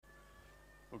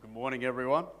Well, good morning,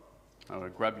 everyone.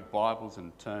 Grab your Bibles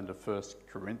and turn to 1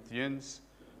 Corinthians.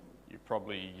 You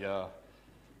probably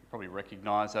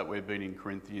recognise that we've been in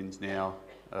Corinthians now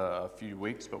a few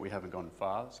weeks, but we haven't gone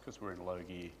far. It's because we're in low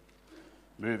gear.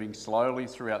 Moving slowly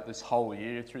throughout this whole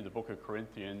year through the book of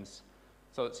Corinthians.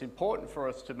 So it's important for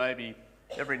us to maybe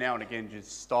every now and again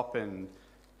just stop and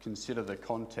consider the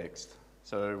context.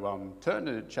 So turn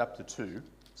to chapter 2.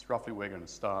 It's roughly where we're going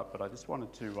to start, but I just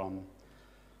wanted to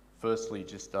firstly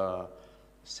just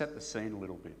set the scene a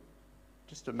little bit.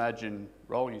 Just imagine,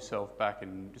 roll yourself back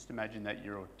and just imagine that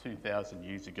you're 2,000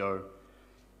 years ago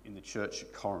in the church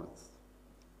at Corinth.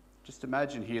 Just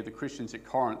imagine here the Christians at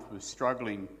Corinth were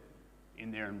struggling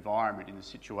in their environment, in the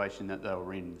situation that they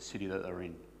were in, the city that they were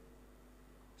in.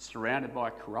 Surrounded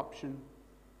by corruption,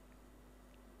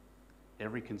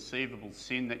 every conceivable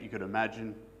sin that you could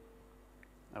imagine.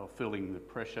 They were feeling the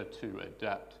pressure to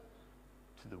adapt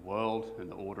to the world and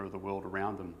the order of the world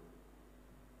around them.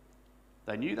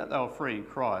 They knew that they were free in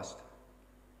Christ,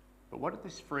 but what did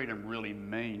this freedom really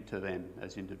mean to them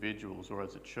as individuals or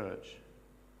as a church?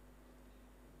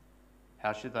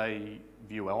 How should they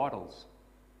view idols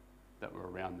that were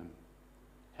around them?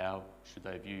 How should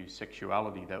they view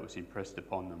sexuality that was impressed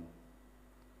upon them?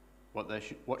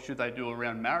 What should they do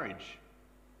around marriage?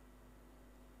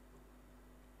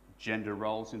 Gender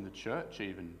roles in the church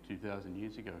even 2,000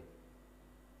 years ago.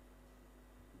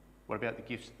 What about the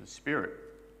gifts of the Spirit?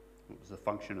 What was the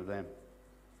function of them?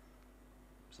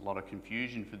 There's a lot of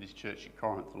confusion for this church at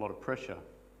Corinth, a lot of pressure.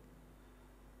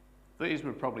 These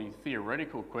were probably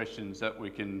theoretical questions that we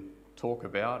can talk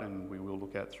about and we will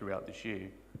look at throughout this year.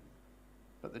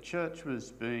 But the church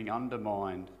was being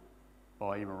undermined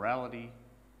by immorality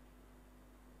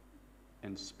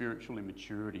and spiritual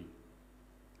immaturity.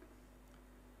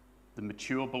 The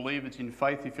mature believers in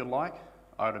faith, if you like,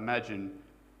 I'd imagine,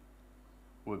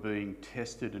 were being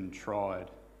tested and tried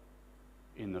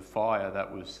in the fire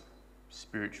that was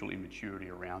spiritual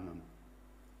immaturity around them.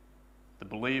 The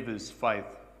believer's faith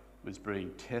was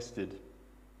being tested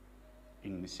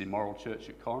in this immoral church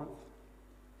at Corinth.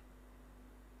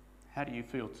 How do you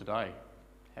feel today?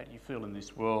 How do you feel in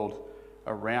this world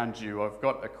around you? I've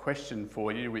got a question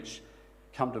for you which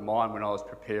come to mind when I was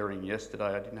preparing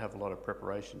yesterday. I didn't have a lot of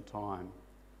preparation time,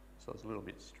 so I was a little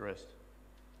bit stressed.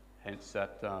 Hence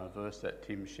that verse that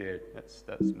Tim shared.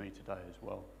 That's me today as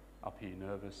well. Up here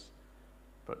nervous,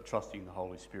 but trusting the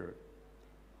Holy Spirit.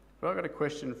 But I've got a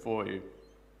question for you.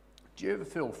 Do you ever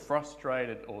feel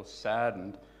frustrated or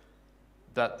saddened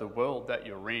that the world that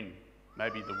you're in,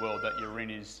 maybe the world that you're in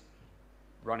is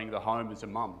running the home as a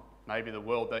mum, maybe the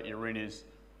world that you're in is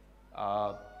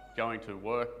going to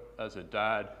work as a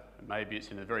dad, maybe it's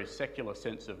in a very secular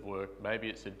sense of work, maybe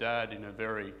it's a dad in a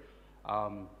very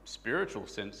spiritual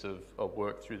sense of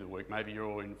work through the week. Maybe you're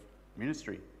all in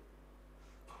ministry.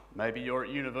 Maybe you're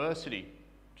at university,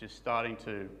 just starting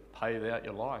to pay out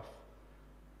your life.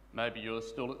 Maybe you're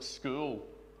still at school,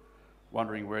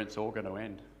 wondering where it's all going to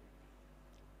end.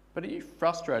 But are you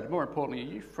frustrated? More importantly,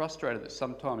 are you frustrated that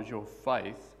sometimes your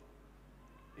faith,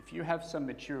 if you have some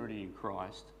maturity in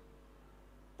Christ,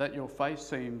 that your faith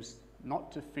seems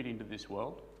not to fit into this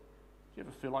world? Do you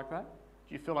ever feel like that?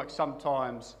 Do you feel like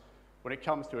sometimes when it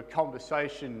comes to a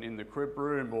conversation in the crib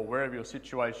room or wherever your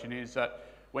situation is, that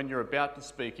when you're about to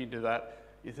speak into that,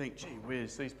 you think, gee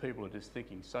whiz, these people are just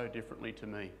thinking so differently to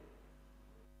me.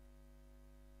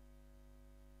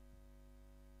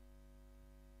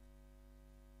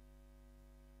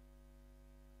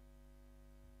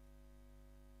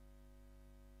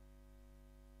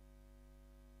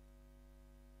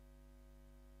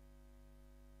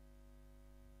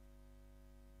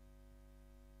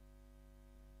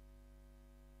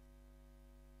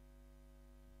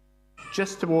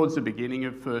 Just towards the beginning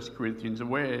of 1 Corinthians, and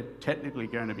we're technically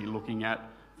going to be looking at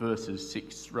verses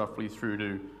 6 roughly through to,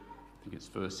 I think it's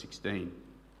verse 16.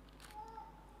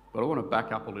 But I want to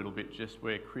back up a little bit just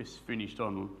where Chris finished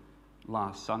on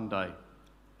last Sunday.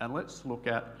 And let's look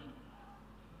at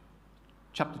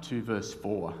chapter 2, verse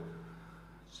 4.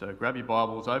 So grab your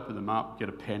Bibles, open them up, get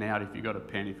a pen out if you've got a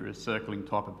pen, if you're a circling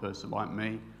type of person like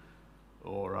me,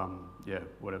 or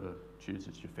whatever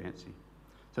chooses your fancy.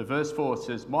 So verse 4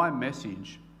 says, "My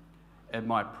message and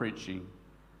my preaching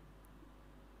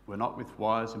were not with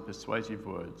wise and persuasive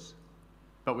words,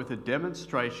 but with a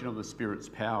demonstration of the Spirit's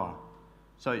power,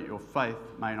 so that your faith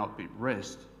may not be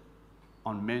rest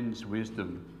on men's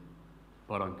wisdom,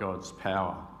 but on God's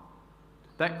power."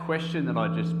 That question that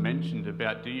I just mentioned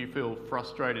about, do you feel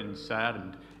frustrated and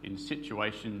saddened in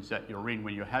situations that you're in,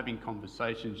 when you're having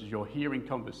conversations, you're hearing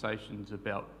conversations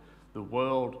about the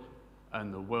world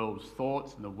and the world's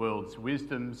thoughts and the world's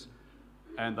wisdoms,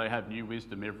 and they have new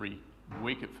wisdom every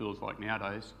week, it feels like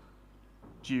nowadays.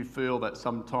 Do you feel that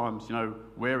sometimes,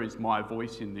 where is my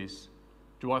voice in this?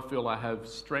 Do I feel I have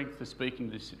strength to speak in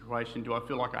this situation? Do I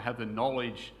feel like I have the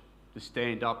knowledge to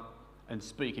stand up and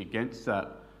speak against that?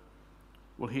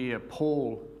 Well, here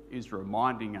Paul is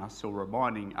reminding us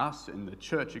in the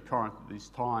church of Corinth at this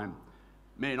time,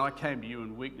 man, I came to you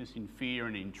in weakness, in fear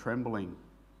and in trembling.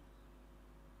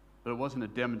 But it wasn't a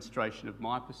demonstration of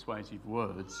my persuasive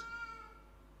words,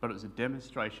 but it was a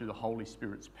demonstration of the Holy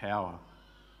Spirit's power.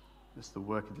 That's the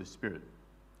work of the Spirit.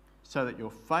 So that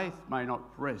your faith may not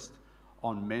rest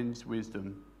on men's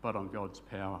wisdom, but on God's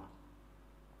power.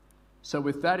 So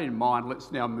with that in mind,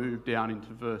 let's now move down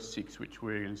into verse 6, which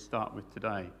we're going to start with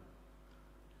today.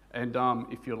 And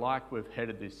if you like, we've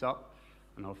headed this up,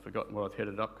 and I've forgotten what I've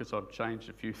headed up because I've changed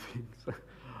a few things.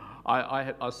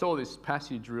 I saw this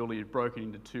passage really broken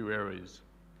into two areas.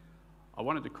 I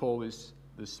wanted to call this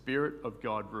the Spirit of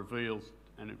God reveals,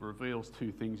 and it reveals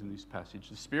two things in this passage.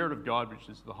 The Spirit of God, which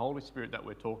is the Holy Spirit that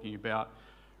we're talking about,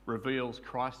 reveals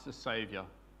Christ the Saviour.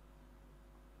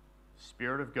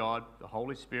 Spirit of God, the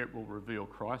Holy Spirit will reveal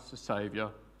Christ the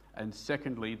Saviour, and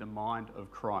secondly, the mind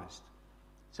of Christ.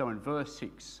 So in verse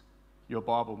 6, your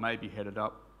Bible may be headed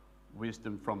up,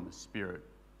 wisdom from the Spirit.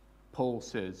 Paul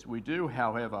says, we do,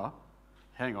 however,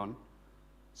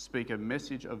 speak a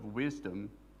message of wisdom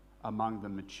among the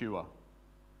mature.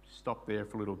 Stop there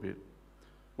for a little bit.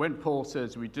 When Paul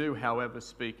says we do, however,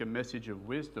 speak a message of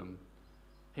wisdom,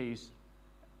 he's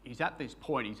at this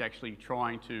point, he's actually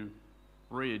trying to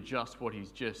readjust what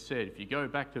he's just said. If you go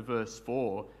back to verse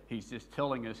 4, he's just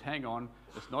telling us, hang on,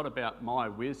 it's not about my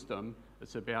wisdom,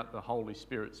 it's about the Holy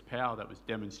Spirit's power that was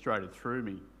demonstrated through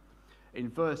me. In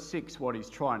verse 6, what he's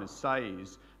trying to say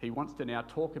is he wants to now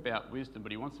talk about wisdom,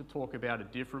 but he wants to talk about a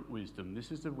different wisdom.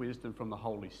 This is the wisdom from the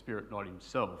Holy Spirit, not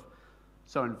himself.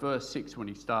 So in verse 6, when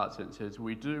he starts it says,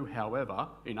 we do, however,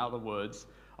 in other words,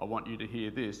 I want you to hear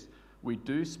this, we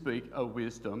do speak a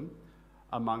wisdom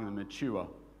among the mature.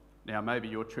 Now, maybe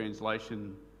your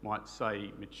translation might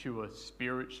say mature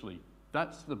spiritually.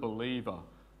 That's the believer.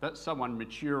 That's someone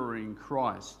mature in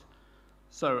Christ.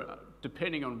 So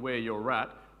depending on where you're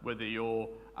at, whether you're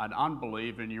an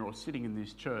unbeliever and you're sitting in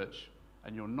this church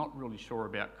and you're not really sure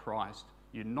about Christ,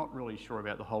 you're not really sure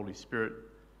about the Holy Spirit,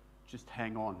 just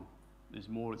hang on. There's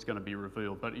more that's going to be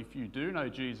revealed. But if you do know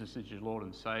Jesus as your Lord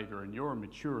and Saviour and you're a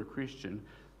mature Christian,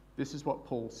 this is what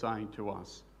Paul's saying to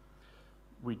us.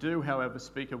 We do, however,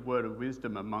 speak a word of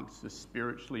wisdom amongst the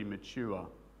spiritually mature,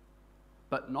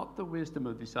 but not the wisdom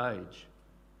of this age,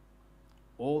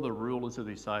 or the rulers of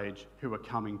this age who are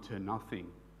coming to nothing.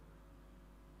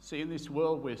 See, in this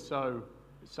world, we're so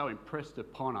impressed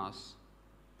upon us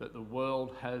that the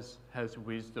world has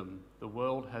wisdom. The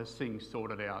world has things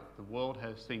sorted out. The world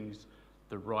has things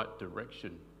the right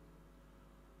direction.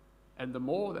 And the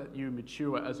more that you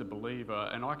mature as a believer,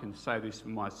 and I can say this for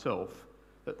myself,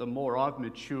 that the more I've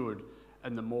matured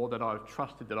and the more that I've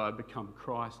trusted that I've become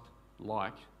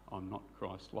Christ-like, I'm not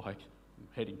Christ-like, I'm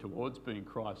heading towards being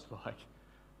Christ-like,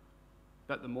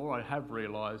 that the more I have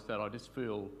realised that I just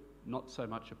feel not so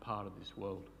much a part of this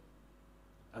world.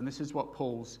 And this is what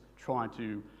Paul's trying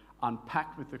to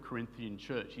unpack with the Corinthian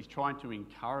church. He's trying to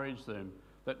encourage them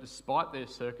that despite their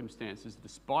circumstances,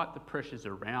 despite the pressures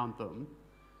around them,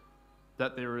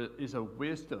 that there is a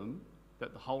wisdom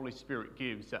that the Holy Spirit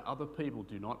gives that other people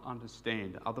do not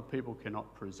understand, other people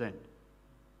cannot present.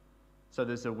 So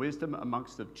there's a wisdom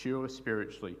amongst the mature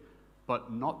spiritually,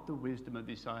 but not the wisdom of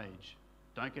this age.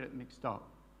 Don't get it mixed up.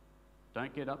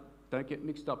 Don't get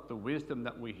mixed up the wisdom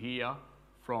that we hear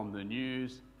from the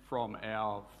news, from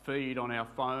our feed on our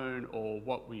phone, or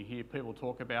what we hear people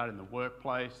talk about in the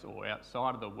workplace or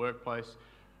outside of the workplace,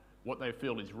 what they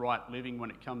feel is right living when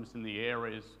it comes in the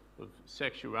areas of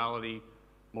sexuality,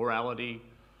 morality,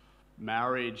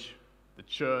 marriage, the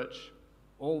church,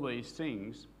 all these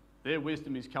things. Their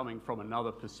wisdom is coming from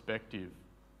another perspective.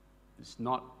 It's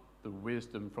not the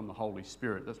wisdom from the Holy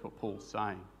Spirit. That's what Paul's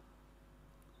saying.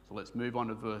 So let's move on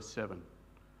to verse 7.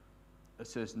 It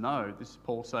says, no, this is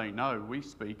Paul saying, no, we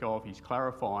speak of, he's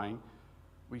clarifying,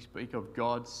 we speak of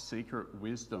God's secret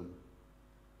wisdom,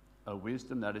 a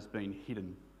wisdom that has been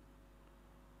hidden,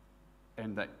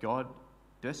 and that God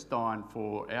destined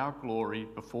for our glory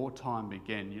before time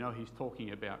began. You know, he's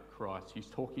talking about Christ. He's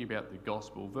talking about the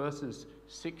gospel. Verses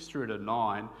 6 through to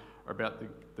 9 are about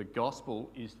the gospel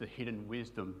is the hidden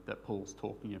wisdom that Paul's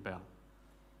talking about.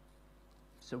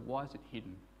 So why is it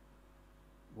hidden?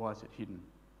 Why is it hidden?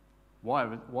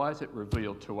 Why is it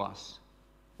revealed to us?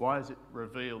 Why is it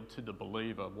revealed to the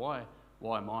believer? Why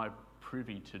am I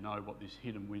privy to know what this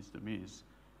hidden wisdom is?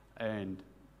 And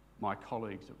my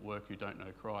colleagues at work who don't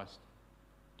know Christ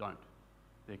don't.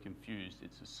 They're confused.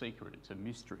 It's a secret. It's a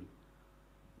mystery.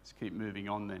 Let's keep moving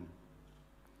on then.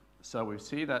 So we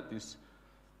see that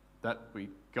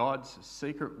God's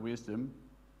secret wisdom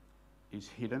is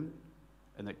hidden,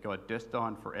 and that God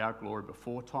destined for our glory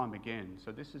before time began.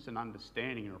 So this is an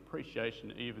understanding and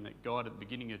appreciation even that God at the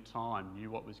beginning of time knew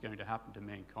what was going to happen to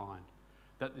mankind.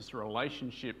 That this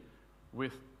relationship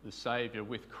with the Saviour,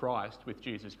 with Christ, with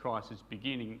Jesus Christ, is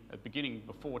beginning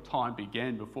before time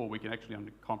began, before we can actually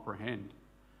comprehend.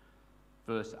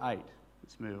 Verse 8,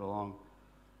 let's move along.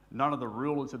 None of the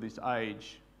rulers of this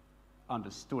age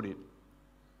understood it,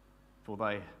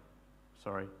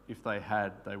 if they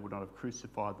had, they would not have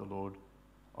crucified the Lord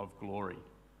of glory.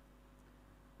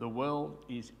 The world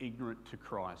is ignorant to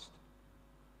Christ.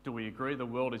 Do we agree the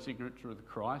world is ignorant to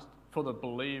Christ? For the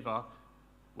believer,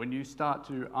 when you start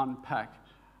to unpack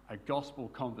a gospel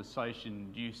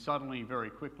conversation, you suddenly very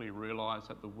quickly realise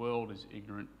that the world is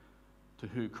ignorant to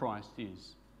who Christ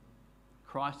is.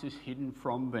 Christ is hidden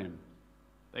from them.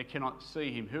 They cannot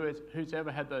see him. Who's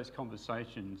ever had those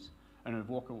conversations and have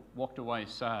walked away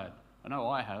sad? I know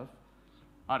I have.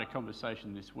 I had a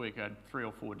conversation this week. I had 3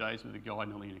 or 4 days with a guy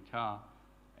nearly in a car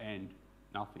and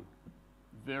nothing.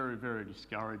 Very, very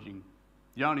discouraging.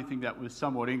 The only thing that was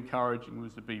somewhat encouraging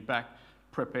was to be back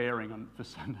preparing for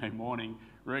Sunday morning,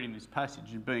 reading this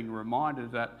passage and being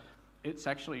reminded that it's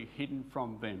actually hidden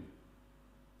from them.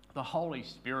 The Holy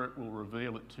Spirit will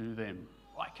reveal it to them.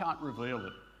 I can't reveal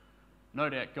it. No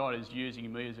doubt God is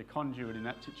using me as a conduit in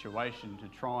that situation to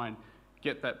try and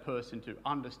get that person to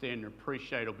understand and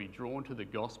appreciate or be drawn to the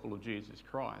gospel of Jesus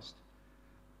Christ.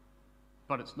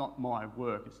 But it's not my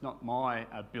work. It's not my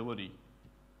ability.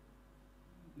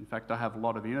 In fact, I have a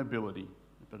lot of inability,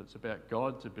 but it's about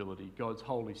God's ability, God's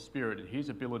Holy Spirit, and his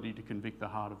ability to convict the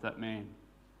heart of that man.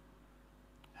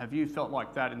 Have you felt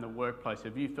like that in the workplace?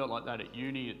 Have you felt like that at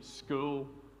uni, at school,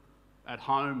 at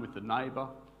home with the neighbour?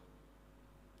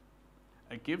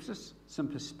 It gives us some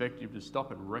perspective to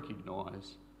stop and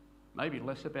recognise maybe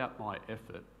less about my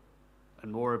effort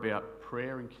and more about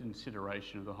prayer and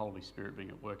consideration of the Holy Spirit being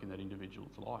at work in that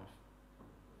individual's life.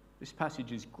 This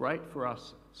passage is great for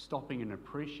us stopping and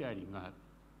appreciating that.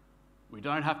 We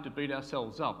don't have to beat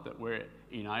ourselves up that we're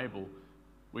unable.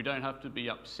 We don't have to be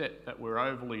upset that we're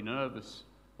overly nervous,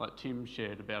 like Tim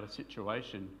shared about a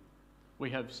situation.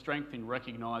 We have strength in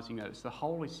recognising that it's the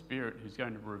Holy Spirit who's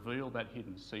going to reveal that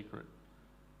hidden secret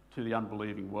to the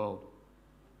unbelieving world.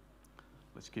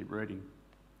 Let's keep reading.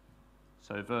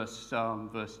 So verse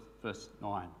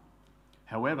 9.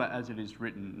 However, as it is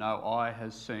written, no eye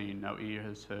has seen, no ear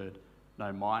has heard,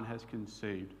 no mind has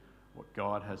conceived what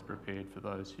God has prepared for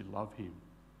those who love him.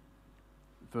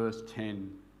 Verse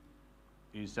 10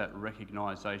 is that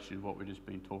recognition of what we've just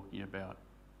been talking about.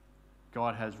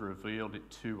 God has revealed it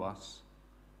to us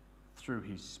through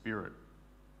his Spirit.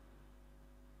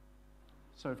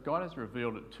 So if God has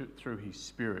revealed it through his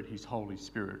Spirit, his Holy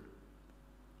Spirit,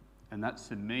 and that's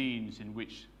the means in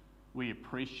which we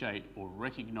appreciate or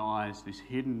recognise this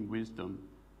hidden wisdom,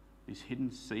 this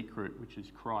hidden secret, which is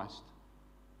Christ,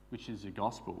 which is the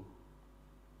gospel.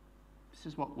 This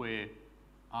is what we're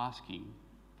asking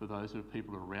for those of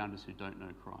people around us who don't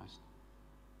know Christ.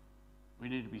 We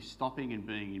need to be stopping and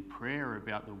being in prayer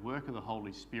about the work of the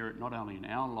Holy Spirit, not only in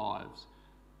our lives,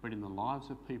 but in the lives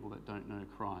of people that don't know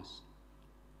Christ.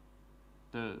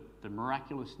 The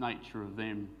miraculous nature of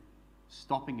them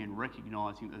stopping and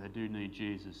recognising that they do need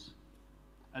Jesus.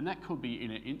 And that could be in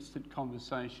an instant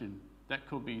conversation. That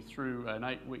could be through an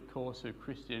 8-week course of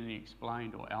Christianity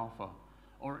Explained or Alpha.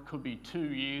 Or it could be 2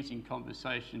 years in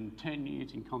conversation, 10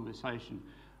 years in conversation.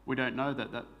 We don't know that.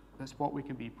 That's what we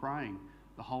can be praying.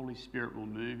 The Holy Spirit will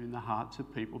move in the hearts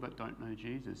of people that don't know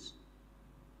Jesus.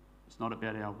 It's not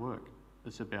about our work.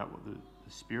 It's about what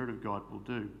the Spirit of God will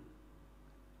do.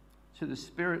 So the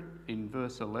Spirit in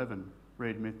verse 11,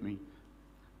 read with me.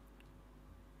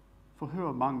 For who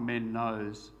among men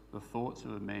knows the thoughts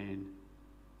of a man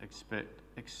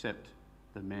except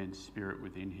the man's spirit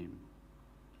within him?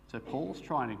 So Paul's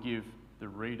trying to give the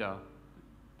reader,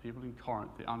 people in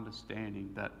Corinth, the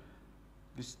understanding that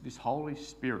this Holy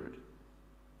Spirit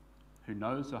who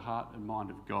knows the heart and mind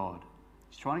of God,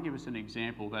 he's trying to give us an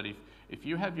example that if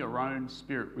you have your own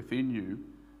spirit within you,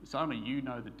 it's only you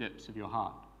know the depths of your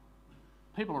heart.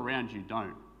 People around you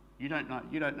don't. You don't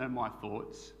know my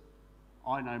thoughts.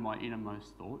 I know my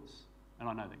innermost thoughts, and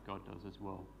I know that God does as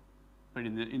well. But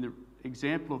in the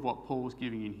example of what Paul's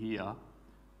giving in here,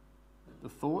 the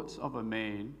thoughts of a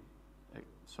man,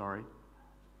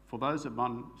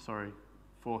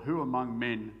 for who among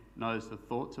men knows the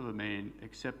thoughts of a man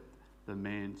except the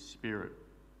man's spirit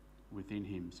within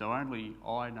him. So only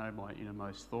I know my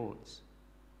innermost thoughts.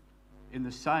 In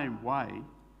the same way,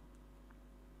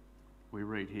 we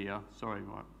read here, sorry,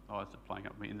 my eyes are playing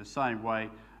up me. In the same way,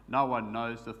 no one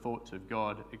knows the thoughts of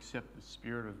God except the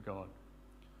Spirit of God.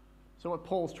 So what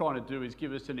Paul's trying to do is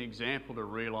give us an example to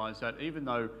realise that even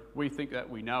though we think that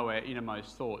we know our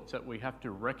innermost thoughts, that we have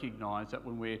to recognise that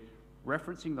when we're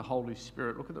referencing the Holy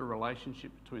Spirit, look at the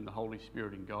relationship between the Holy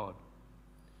Spirit and God.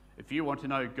 If you want to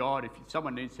know God, if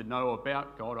someone needs to know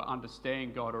about God or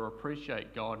understand God or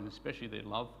appreciate God, and especially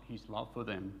his love for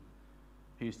them,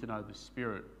 he is to know the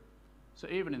Spirit. So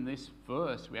even in this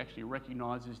verse, we actually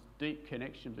recognise this deep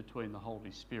connection between the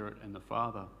Holy Spirit and the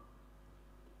Father.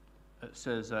 It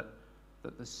says that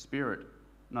the Spirit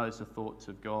knows the thoughts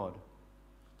of God.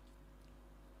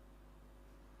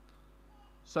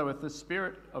 So if the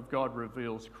Spirit of God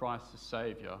reveals Christ the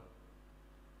Saviour,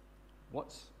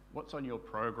 what's on your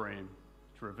program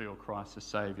to reveal Christ the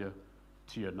Saviour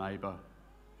to your neighbour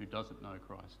who doesn't know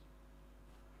Christ?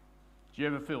 Do you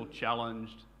ever feel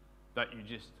challenged that you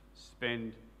just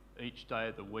spend each day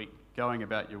of the week going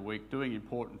about your week, doing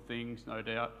important things, no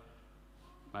doubt?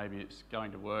 Maybe it's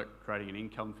going to work, creating an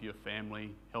income for your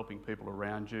family, helping people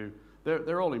around you.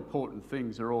 They're all important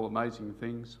things. They're all amazing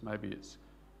things. Maybe it's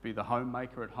be the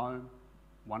homemaker at home,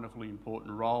 wonderfully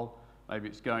important role. Maybe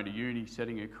it's going to uni,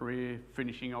 setting a career,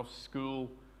 finishing off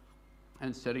school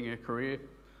and setting a career.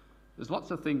 There's lots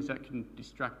of things that can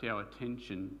distract our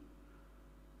attention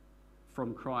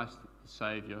from Christ the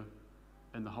Saviour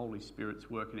and the Holy Spirit's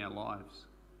work in our lives.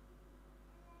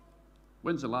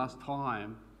 When's the last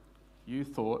time you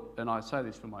thought, and I say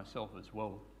this for myself as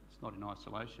well, it's not in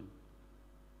isolation,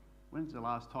 when's the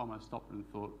last time I stopped and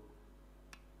thought,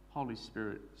 Holy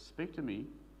Spirit, speak to me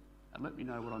and let me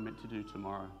know what I'm meant to do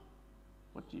tomorrow?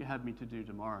 What do you have me to do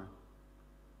tomorrow?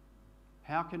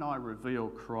 How can I reveal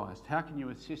Christ? How can you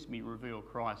assist me reveal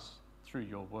Christ through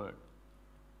your work?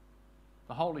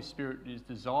 The Holy Spirit is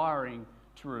desiring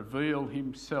to reveal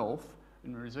himself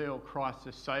and reveal Christ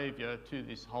the Saviour to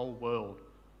this whole world,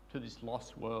 to this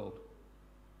lost world.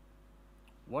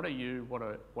 What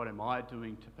am I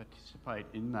doing to participate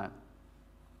in that?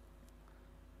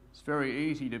 It's very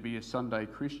easy to be a Sunday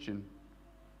Christian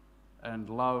and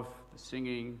love the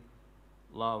singing,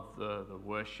 love the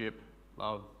worship,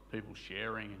 love people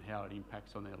sharing and how it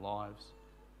impacts on their lives.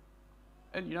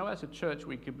 And as a church,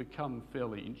 we can become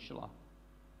fairly insular.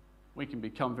 We can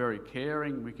become very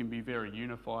caring, we can be very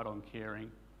unified on caring,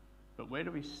 but where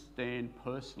do we stand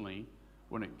personally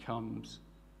when it comes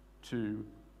to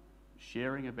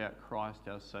sharing about Christ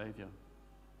our Saviour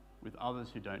with others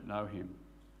who don't know him?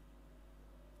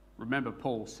 Remember,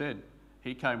 Paul said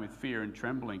he came with fear and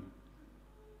trembling,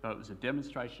 but it was a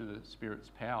demonstration of the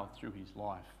Spirit's power through his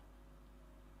life.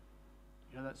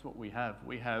 That's what we have.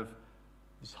 We have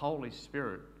this Holy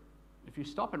Spirit. If you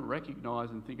stop and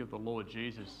recognise and think of the Lord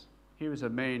Jesus, he was a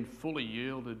man fully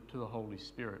yielded to the Holy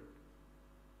Spirit.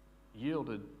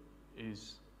 Yielded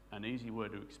is an easy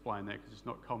word to explain that because it's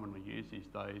not commonly used these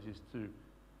days, is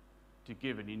to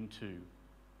give it into.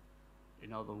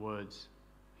 In other words,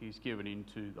 he's given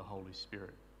into the Holy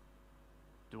Spirit.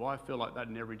 Do I feel like that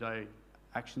in everyday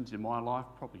actions in my life?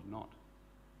 Probably not.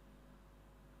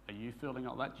 Are you feeling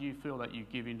like that? Do you feel that you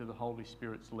give into the Holy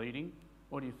Spirit's leading,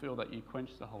 or do you feel that you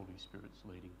quench the Holy Spirit's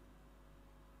leading?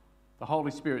 The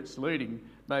Holy Spirit's leading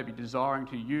may be desiring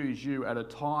to use you at a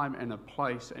time and a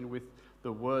place and with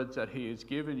the words that he has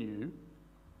given you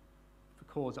to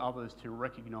cause others to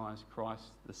recognise Christ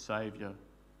the Saviour,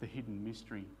 the hidden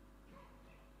mystery.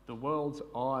 The world's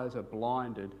eyes are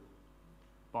blinded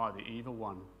by the evil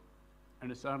one,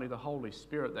 and it's only the Holy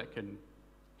Spirit that can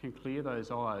clear those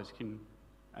eyes, can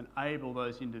enable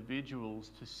those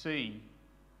individuals to see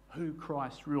who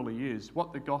Christ really is,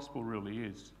 what the gospel really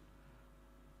is.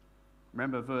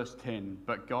 Remember verse 10,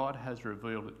 but God has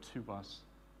revealed it to us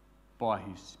by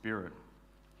his Spirit.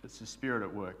 It's the Spirit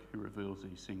at work who reveals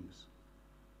these things.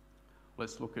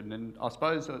 Let's look at, and I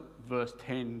suppose at verse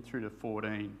 10 through to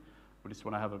 14, we just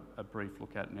want to have a brief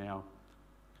look at now.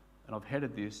 And I've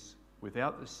headed this,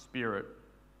 without the Spirit,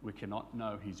 we cannot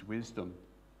know his wisdom.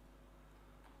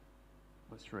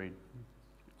 Let's read,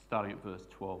 starting at verse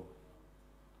 12.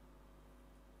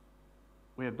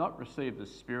 We have not received the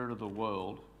spirit of the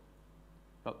world,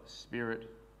 but the Spirit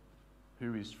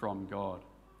who is from God,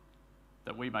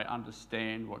 that we may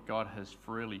understand what God has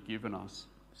freely given us.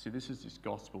 See, this is this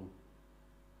gospel.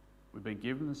 We've been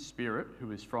given the Spirit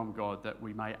who is from God, that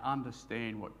we may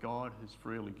understand what God has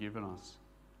freely given us.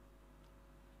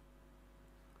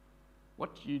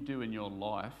 What do you do in your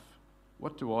life?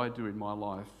 What do I do in my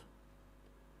life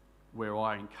where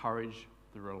I encourage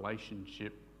the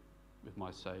relationship with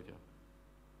my Saviour?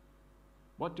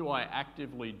 What do I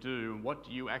actively do, and what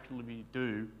do you actively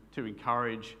do to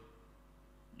encourage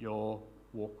your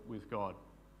walk with God?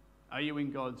 Are you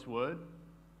in God's Word?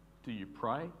 Do you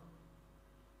pray?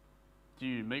 Do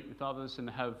you meet with others and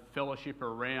have fellowship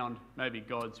around maybe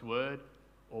God's Word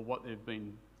or what they've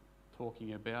been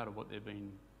talking about or what they've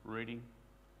been reading?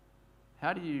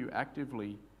 How do you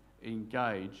actively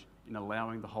engage in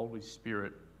allowing the Holy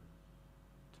Spirit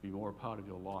to be more a part of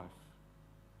your life?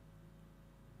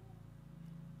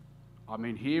 I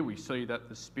mean, here we see that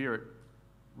the Spirit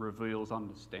reveals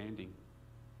understanding.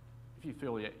 If you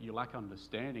feel you lack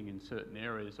understanding in certain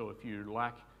areas, or if you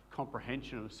lack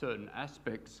comprehension of certain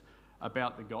aspects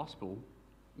about the gospel,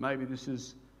 maybe this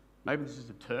is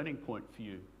a turning point for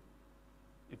you.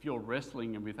 If you're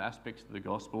wrestling with aspects of the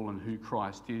gospel and who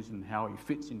Christ is and how he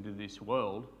fits into this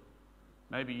world,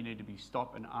 maybe you need to be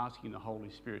stopped and asking the Holy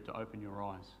Spirit to open your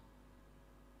eyes.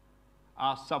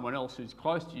 Ask someone else who's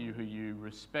close to you, who you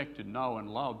respect and know and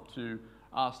love, to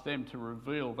ask them to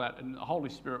reveal that, and the Holy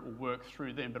Spirit will work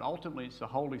through them. But ultimately, it's the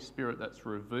Holy Spirit that's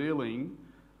revealing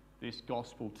this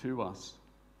gospel to us.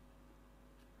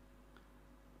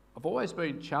 I've always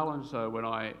been challenged, though, when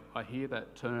I hear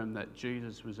that term, that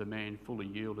Jesus was a man fully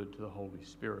yielded to the Holy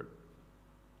Spirit.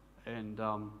 And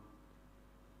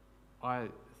I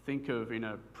think of, in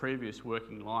a previous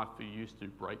working life, we used to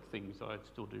break things. I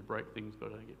still do break things, but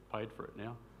I don't get paid for it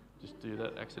now. Just do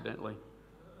that accidentally.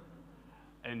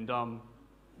 And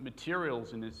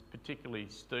materials, and this particularly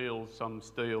steel, some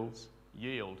steels,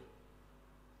 yield.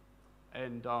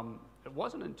 And it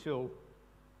wasn't until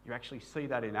you actually see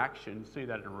that in action, see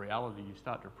that in reality, you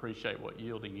start to appreciate what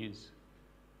yielding is.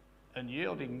 And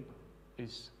yielding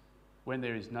is when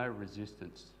there is no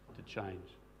resistance to change.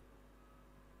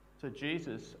 So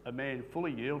Jesus, a man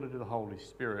fully yielded to the Holy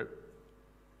Spirit,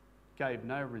 gave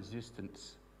no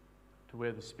resistance to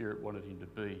where the Spirit wanted him to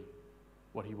be,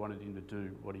 what he wanted him to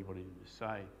do, what he wanted him to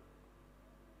say.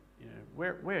 You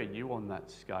know, where are you on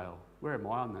that scale? Where am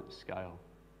I on that scale?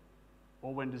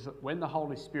 Or when the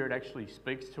Holy Spirit actually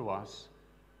speaks to us,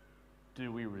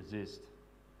 do we resist?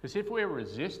 Because if we're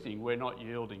resisting, we're not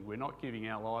yielding. We're not giving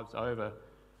our lives over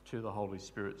to the Holy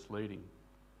Spirit's leading.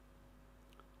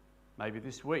 Maybe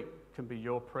this week can be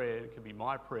your prayer, it can be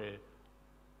my prayer.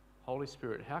 Holy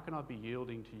Spirit, how can I be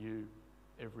yielding to you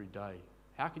every day?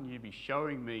 How can you be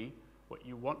showing me what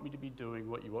you want me to be doing,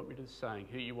 what you want me to be saying,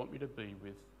 who you want me to be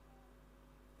with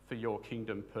for your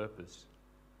kingdom purpose?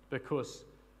 Because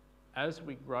as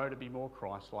we grow to be more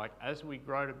Christ-like, as we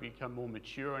grow to become more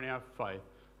mature in our faith,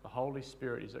 the Holy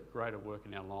Spirit is at greater work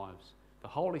in our lives. The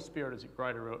Holy Spirit is at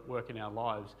greater work in our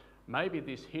lives. Maybe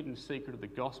this hidden secret of the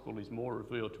gospel is more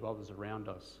revealed to others around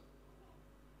us.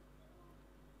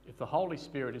 If the Holy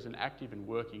Spirit isn't active and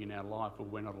working in our life, or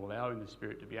we're not allowing the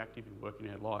Spirit to be active and working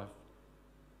in our life,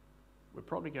 we're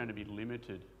probably going to be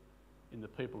limited in the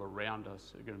people around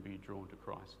us who are going to be drawn to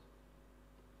Christ.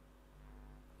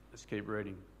 Let's keep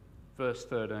reading. Verse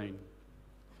 13.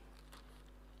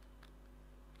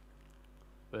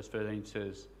 Verse 13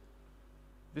 says,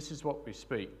 "This is what we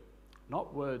speak,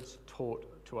 not words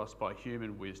taught to us by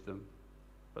human wisdom,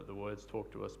 but the words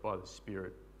taught to us by the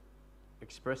Spirit,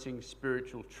 expressing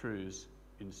spiritual truths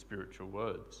in spiritual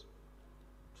words."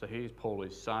 So here Paul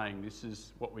is saying this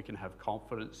is what we can have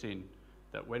confidence in,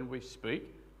 that when we speak,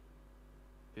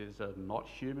 these are not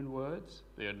human words,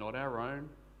 they are not our own,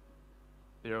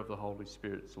 they're of the Holy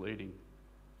Spirit's leading.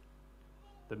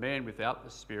 The man without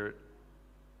the Spirit,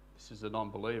 this is a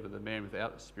non-believer, the man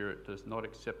without the Spirit does not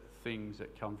accept the things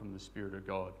that come from the Spirit of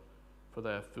God, for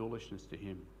they are foolishness to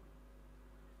him.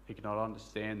 He cannot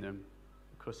understand them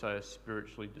because they are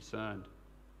spiritually discerned.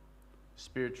 The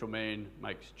spiritual man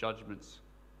makes judgments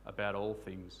about all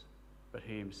things, but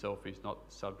he himself is not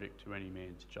subject to any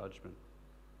man's judgment.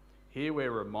 Here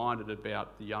we're reminded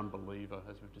about the unbeliever,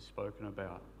 as we've just spoken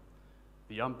about.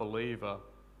 The unbeliever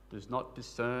does not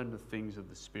discern the things of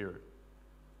the Spirit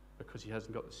because he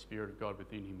hasn't got the Spirit of God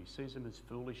within him. He sees them as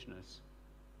foolishness.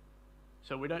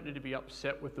 So we don't need to be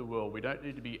upset with the world. We don't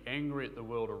need to be angry at the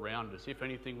world around us. If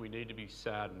anything, we need to be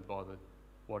saddened by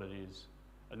what it is.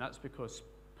 And that's because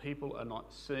people are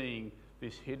not seeing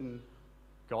this hidden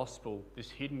gospel, this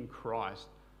hidden Christ,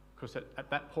 because at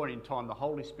that point in time, the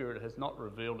Holy Spirit has not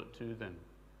revealed it to them.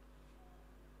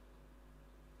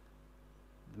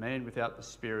 The man without the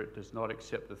Spirit does not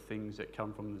accept the things that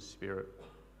come from the Spirit.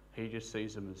 He just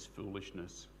sees them as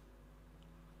foolishness.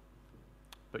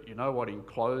 But you know what, in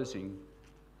closing,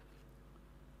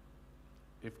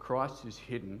 if Christ is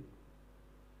hidden,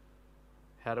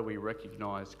 how do we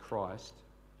recognise Christ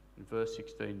And verse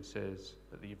 16 says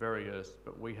at the very first,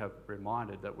 but we have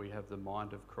reminded that we have the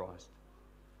mind of Christ.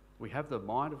 We have the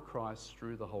mind of Christ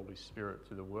through the Holy Spirit,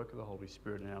 through the work of the Holy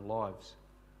Spirit in our lives.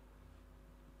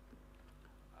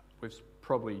 We've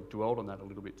probably dwelled on that a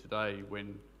little bit today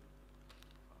when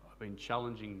I've been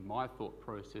challenging my thought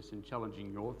process and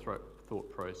challenging your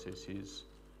thought process is,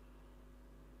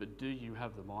 but do you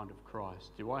have the mind of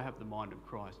Christ? Do I have the mind of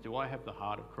Christ? Do I have the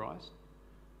heart of Christ?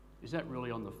 Is that really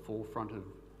on the forefront of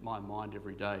my mind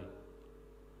every day?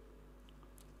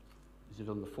 Is it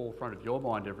on the forefront of your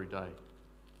mind every day?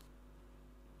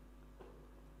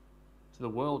 So the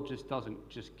world just doesn't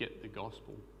just get the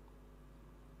gospel.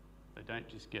 They don't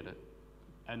just get it,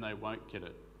 and they won't get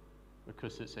it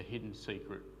because it's a hidden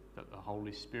secret that the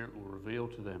Holy Spirit will reveal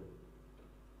to them.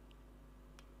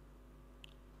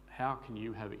 How can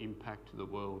you have impact to the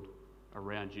world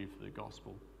around you for the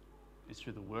gospel? It's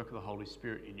through the work of the Holy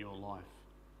Spirit in your life.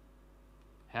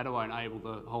 How do I enable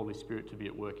the Holy Spirit to be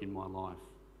at work in my life?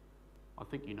 I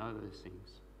think you know those things.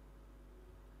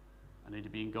 I need to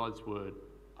be in God's Word.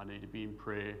 I need to be in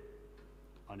prayer.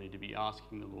 I need to be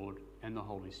asking the Lord and the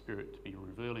Holy Spirit to be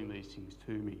revealing these things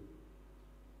to me.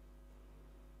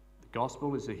 The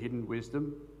gospel is a hidden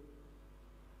wisdom,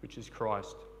 which is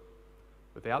Christ.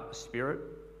 Without the Spirit,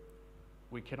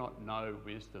 we cannot know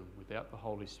wisdom. Without the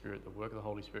Holy Spirit, the work of the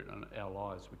Holy Spirit in our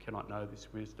lives, we cannot know this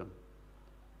wisdom.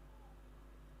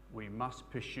 We must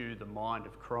pursue the mind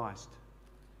of Christ.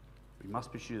 We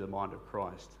must pursue the mind of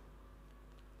Christ.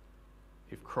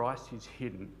 If Christ is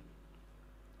hidden,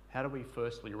 how do we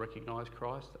firstly recognise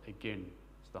Christ? Again,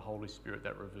 it's the Holy Spirit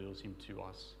that reveals him to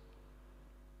us.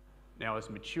 Now, as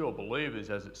mature believers,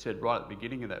 as it said right at the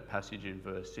beginning of that passage in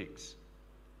verse 6,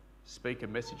 speak a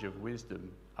message of wisdom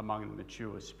among the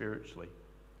mature spiritually.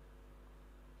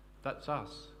 That's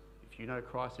us. If you know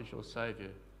Christ as your Saviour,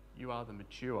 you are the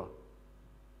mature.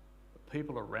 The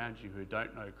people around you who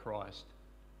don't know Christ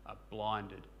are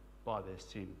blinded by their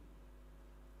sin.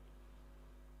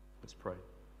 Let's pray.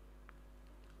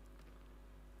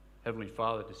 Heavenly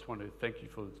Father, I just want to thank you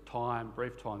for the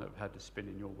brief time that we've had to spend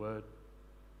in your word.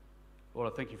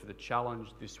 Lord, I thank you for the challenge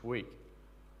this week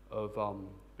of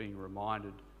being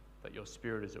reminded that your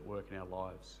Spirit is at work in our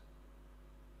lives.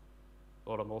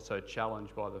 Lord, I'm also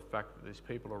challenged by the fact that there's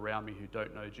people around me who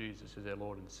don't know Jesus as their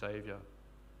Lord and Saviour.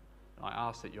 And I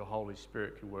ask that your Holy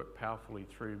Spirit can work powerfully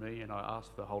through me, and I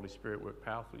ask the Holy Spirit work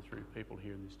powerfully through people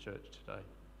here in this church today.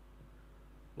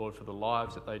 Lord, for the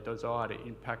lives that they desire to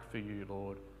impact for you,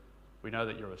 Lord, we know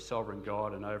that you're a sovereign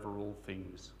God and over all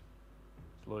things.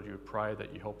 So Lord, you pray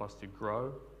that you help us to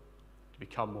grow, to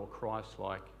become more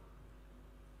Christ-like.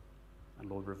 And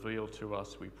Lord, reveal to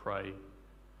us, we pray,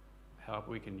 how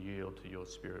we can yield to your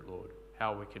Spirit, Lord,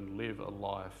 how we can live a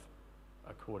life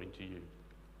according to you.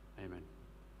 Amen.